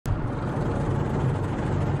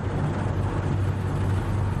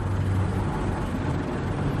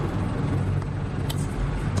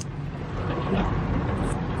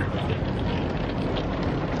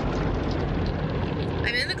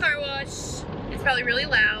probably really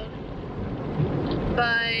loud,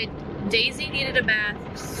 but Daisy needed a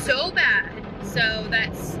bath so bad, so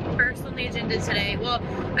that's first on the agenda today. Well,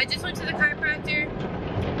 I just went to the chiropractor,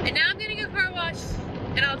 and now I'm getting a car wash,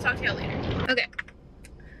 and I'll talk to y'all later. Okay,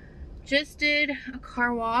 just did a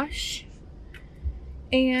car wash,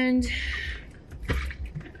 and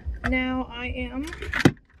now I am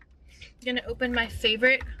gonna open my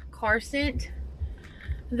favorite car scent.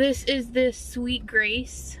 This is this Sweet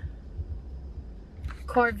Grace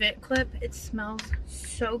Corvette clip. It smells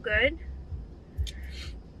so good.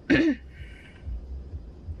 It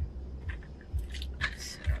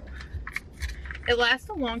lasts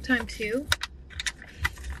a long time too.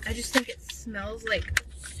 I just think it smells like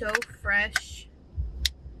so fresh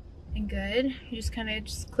and good. You just kind of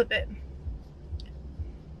just clip it.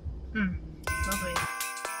 Lovely.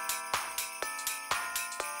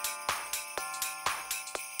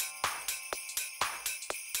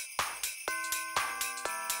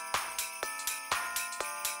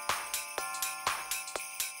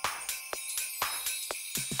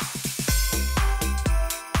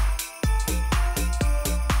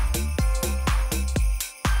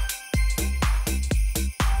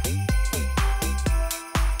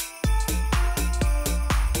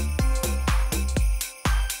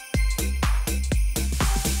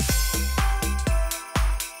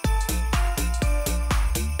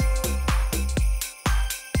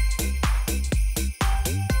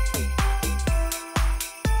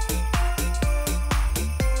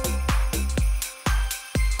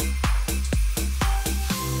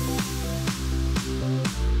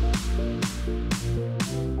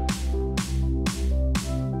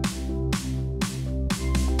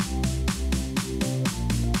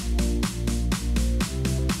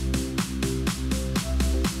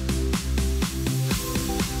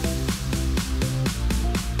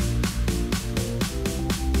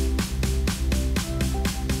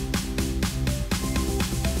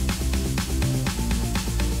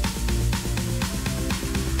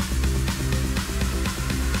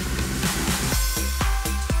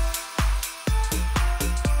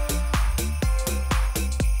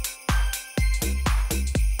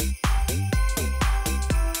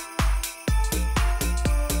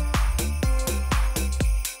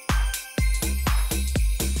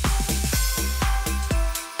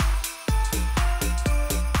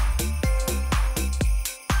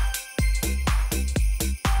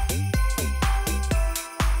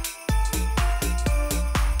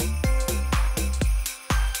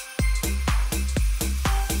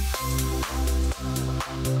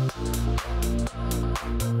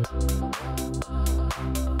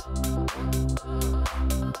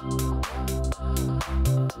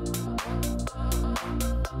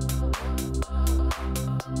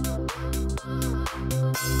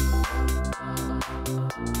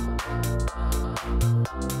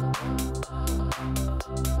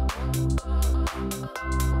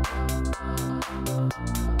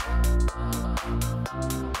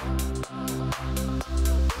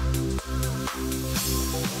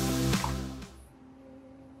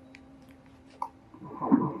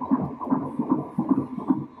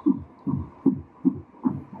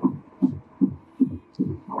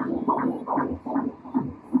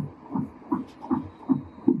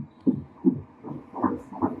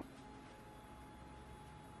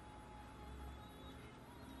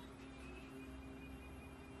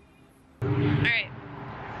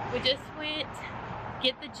 We just went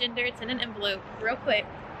get the gender. It's in an envelope. Real quick,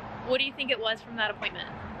 what do you think it was from that appointment?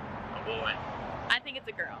 A boy. I think it's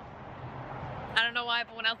a girl. I don't know why,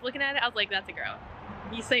 but when I was looking at it, I was like, that's a girl.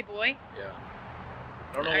 You say boy? Yeah.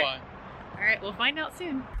 I don't know why. All right, we'll find out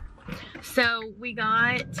soon. So we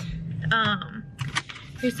got,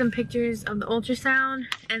 here's some pictures of the ultrasound,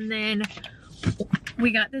 and then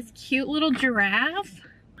we got this cute little giraffe.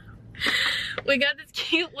 We got this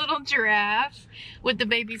cute little giraffe with the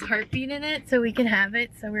baby's heartbeat in it, so we can have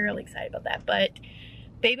it. So we're really excited about that. But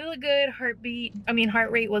baby looked good. Heart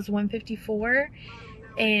rate was 154,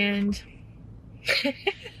 and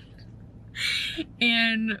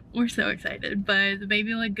and we're so excited. But the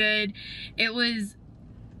baby looked good. It was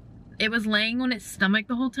laying on its stomach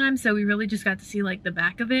the whole time, so we really just got to see like the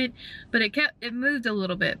back of it. But it moved a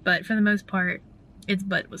little bit, but for the most part, its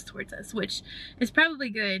butt was towards us, which is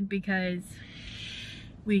probably good because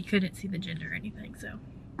we couldn't see the gender or anything, so.